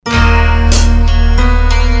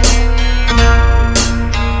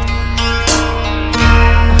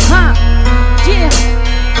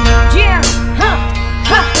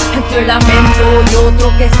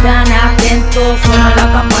que están atentos, suena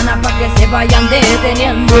la campana pa' que se vayan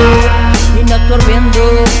deteniendo y no absorbiendo,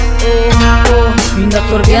 y no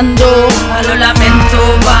absorbiendo. A lo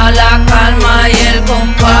lamento va la calma y el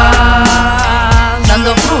compás,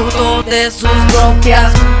 dando fruto de sus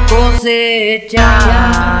propias cosechas.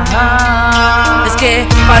 Es que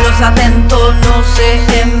para los atentos no sé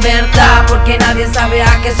en verdad, porque nadie sabe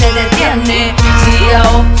a qué se detiene. Si a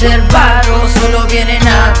observar o solo vienen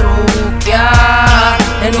a truquear,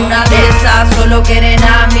 en una de esas solo quieren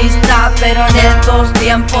amistad, pero en estos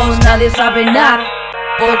tiempos nadie sabe nada.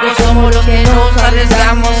 Pocos somos los que nos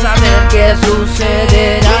arriesgamos a ver qué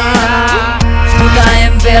sucederá. Puta,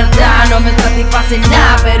 en verdad no me satisface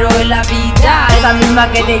nada, pero en la vida es la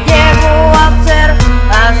misma que te llevo a ser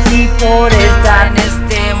así por estar en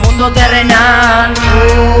este mundo terrenal.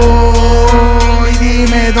 Y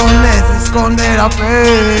dime dónde se esconde la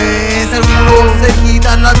fe. Seguro se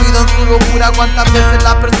quitan la vida en su locura. Cuántas veces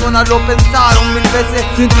las personas lo pensaron 1000 veces,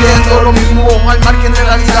 sintiendo lo mismo, al margen de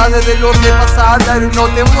realidades de lo que pasa, pero no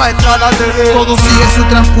te muestra la de. Todo sigue su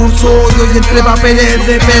transcurso y hoy entre papeles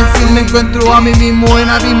de pencil me encuentro a mí mismo en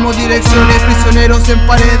abismo, direcciones, prisioneros en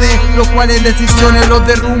paredes, los cuales decisiones los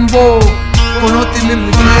derrumbo con optimismo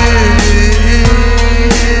y fe,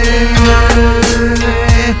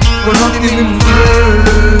 con optimismo y fe.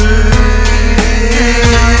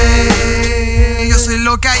 Yo sé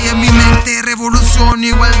lo que hay en mi mente, revolución,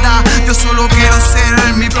 igualdad. Yo solo quiero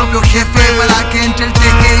ser mi propio jefe, para que entre el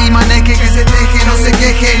teje y maneje, que se teje, no se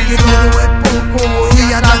quejen, que todo es poco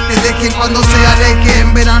y atrás te dejen. Cuando se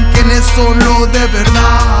alejen verán quiénes son los de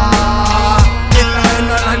verdad. Esta es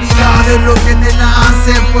la realidad de lo que te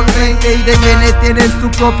nacen por 20 y de quienes tienen su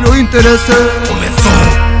propio interés. Comenzó,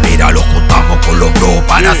 mira, lo juntamos con los bros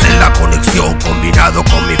para hacer la conexión, combinado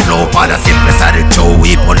con mi flow, para así empezar el show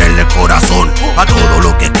y ponerle el corazón a todo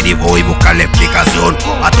lo que escribo y buscarle explicación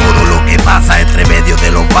a todo lo que pasa entre medio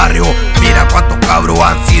de los barrios. Mira cuántos cabros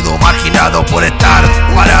han sido marginados por estar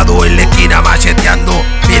parados en la esquina macheteando.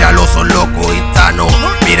 Míralos, son locos, insanos.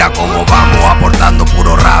 Mira cómo vamos aportando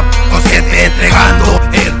puro rap, consciente entregando.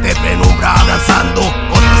 Este penumbra avanzando,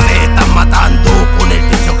 otros se están matando con el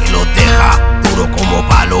vicio que los deja duro como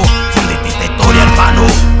palo. Son distintas historias, hermano.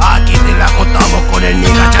 Aquí te la contamos con el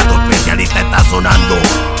niga, Shato especialista está sonando.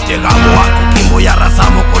 Llegamos a coquimbo y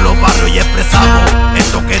arrasamos con los barrios y expresamos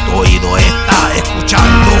esto que tu oído está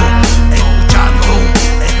escuchando, escuchando,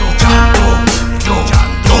 escuchando, escuchando.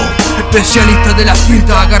 Especialistas de la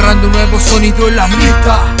tinta, agarrando un nuevo sonido en las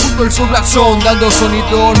listas. Junto al Soblazón, dando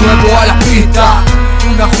sonido nuevo a las pistas.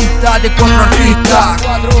 Una junta de 4 artistas,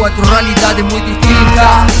 cuatro realidades muy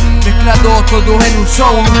distintas, mezclados todos en un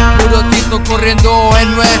son, puro tinto corriendo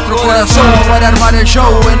en nuestro corazón. Para armar el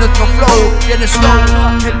show en nuestro flow, viene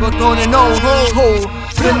slow, el botón en no.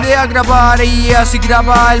 Prende a grabar y así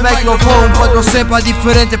graba el micrófono. 4 cepas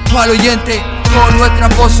diferentes para el oyente. Con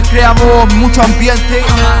nuestras voces creamos mucho ambiente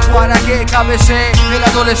para que cabece el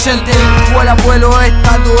adolescente. Vuela vuelo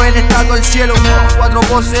estando en estado del cielo. 4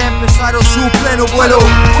 voces empezaron su pleno vuelo.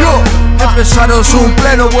 Empezaron su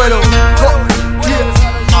pleno vuelo.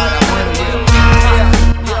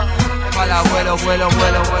 Para vuelo, vuelo,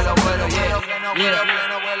 vuelo, vuelo, vuelo,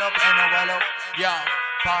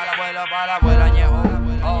 para vuelo, añejo.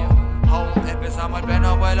 Empezamos el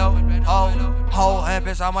pleno vuelo.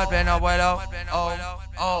 Empezamos el pleno vuelo.